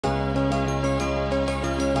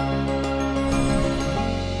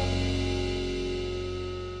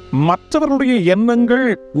மற்றவர்களுடைய எண்ணங்கள்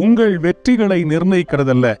உங்கள் வெற்றிகளை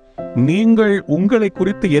நிர்ணயிக்கிறதல்ல. நீங்கள் உங்களை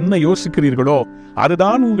குறித்து என்ன யோசிக்கிறீர்களோ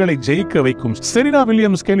அதுதான் உங்களை ஜெயிக்க வைக்கும். Serena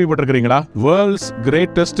Williams கேள்விப்பட்டிருக்கிறீங்களா? World's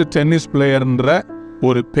greatest tennis பிளேயர்ன்ற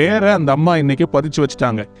ஒரு பேரை அந்த அம்மா இன்னைக்கு பதிச்சு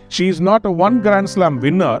வச்சுட்டாங்க. She is not a one Grand Slam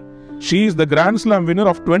winner. She is the Grand Slam winner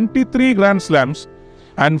of 23 Grand Slams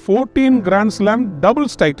and 14 Grand Slam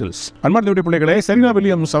doubles titles. அன்பார்ந்த பிள்ளைகளே, செரீனா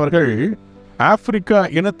வில்லியம்ஸ் அவர்கள் ஆப்பிரிக்கா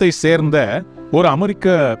இனத்தை சேர்ந்த ஒரு அமெரிக்க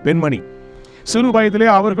பெண்மணி. சிறு வயதிலே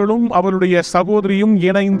அவர்களும் அவருடைய சகோதரியும்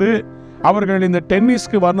இணைந்து அவர்கள் இந்த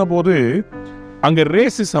டென்னிஸ்க்கு வந்தபோது அங்க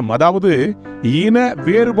ரேசிசம், அதாவது இன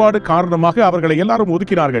வேறுபாடு காரணமாக அவர்களை எல்லாரும்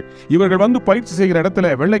ஒதுக்கினார்கள். இவர்கள் வந்து பயிற்சி செய்கிற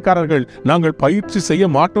இடத்துல வெள்ளைக்காரர்கள் நாங்கள் பயிற்சி செய்ய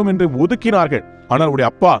மாட்டோம் என்று ஒதுக்கினார்கள். ஆனால் அவருடைய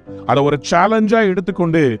அப்பா அதை ஒரு சேலஞ்சா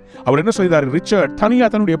எடுத்துக்கொண்டு அவர் என்ன செய்தார்? ரிச்சர்ட் தனியா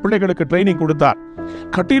தன்னுடைய பிள்ளைகளுக்கு ட்ரைனிங் கொடுத்தார்.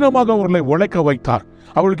 கடினமாக அவர்களை உழைக்க வைத்தார்.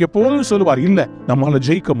 அவளுக்கு எப்போதும் சொல்லுவார், இல்ல நம்மளால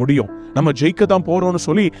ஜெயிக்க முடியும், நம்ம ஜெயிக்க தான் போறோம்னு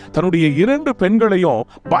சொல்லி தன்னுடைய 2 பெண்களையும்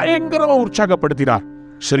பயங்கரமா உற்சாகப்படுத்தினார்.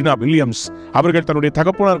 செரீனா வில்லியம்ஸ் அவர்கள் தன்னுடைய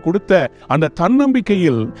தகப்பனார் கொடுத்த அந்த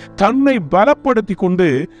தன்னம்பிக்கையில் தன்னை பலப்படுத்தி கொண்டு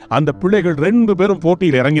அந்த பிள்ளைகள் 2 பேரும்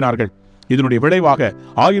போட்டியில் இறங்கினார்கள். இதனுடைய விளைவாக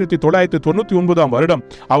 1999ஆம் வருடம்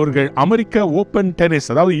அவர்கள் அமெரிக்க ஓபன்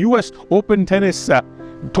டென்னிஸ், அதாவது US open tennis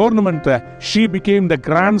tournament, she became the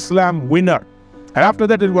Grand Slam winner. And after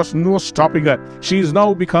that, it was no stopping her. She has now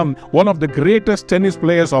become one of the greatest tennis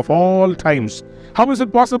players of all times. How is it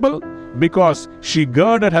possible? Because she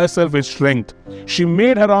girded herself with strength. She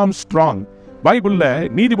made her arms strong. பைபிள்ல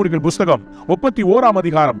நீதிமொழிகள் புத்தகம் 31ஆம்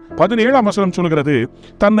அதிகாரம் 17ஆம் வசனம் சொல்கிறது,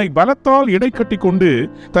 தன்னை பலத்தால் இடைக்கட்டி கொண்டு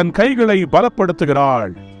தன் கைகளை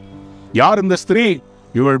பலப்படுத்துகிறாள். யார் இந்த ஸ்திரீ?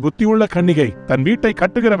 இவள் புத்தியுள்ள கன்னிகை, தன் வீட்டை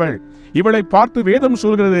கட்டுகிறவள். இவளை பார்த்து வேதம்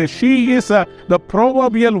சொல்கிறது, she is the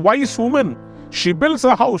proverbial wise woman. She builds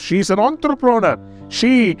a house. She is an entrepreneur.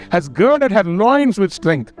 She has girded her loins with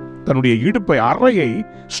strength. தன்னுடைய இடுப்பை, அறையை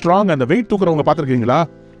ஸ்ட்ராங். அந்த வெயிட் தூக்குறவங்க பார்த்திருக்கீங்களா?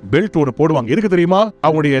 பெல்ட் ஒன்று போடுவாங்க. எதுக்கு தெரியுமா?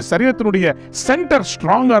 அவங்களுடைய சரீரத்தினுடைய சென்டர்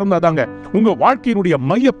ஸ்ட்ராங்கா இருந்தாதாங்க உங்க வாழ்க்கையினுடைய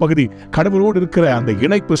மைய பகுதி கடவுளோடு இருக்கிற அந்த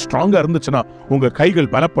இணைப்பு ஸ்ட்ராங்கா இருந்துச்சுன்னா உங்க கைகள்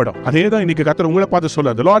பலப்படும். அதேதான் இன்னைக்கு கர்த்தர் உங்களை பார்த்து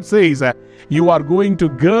சொல்ல, the Lord says you are going to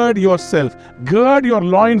gird yourself, gird your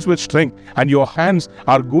loins with strength, and your hands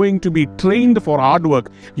are going to be trained for hard work.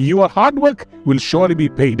 Your hard work will surely be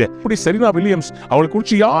paid. இப்படி Serena Williams அவளை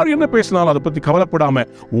குறித்து யார் என்ன பேசினாலும் அதை பத்தி கவலைப்படாம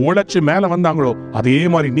உழைச்சு மேல வந்தாங்களோ அதே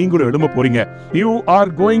மாதிரி நீங்களும் எழும்ப போறீங்க. You are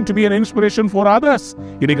going to be an inspiration for others.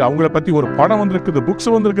 இன்னைக்கு அவங்கள பத்தி ஒரு படம் வந்திருக்குது, புக்ஸ்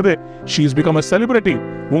வந்திருக்குது. She has become a celebrity.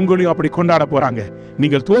 உங்களையும் அப்படி கொண்டாட போறாங்க.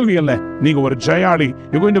 நீங்கள் தோல்வி அல்ல, நீங்க ஒரு ஜெயாளி.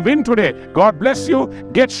 You're going to win today. God bless you.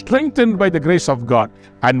 Get strengthened by the grace of God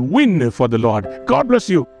and win for the Lord. God bless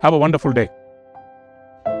you. Have a wonderful day.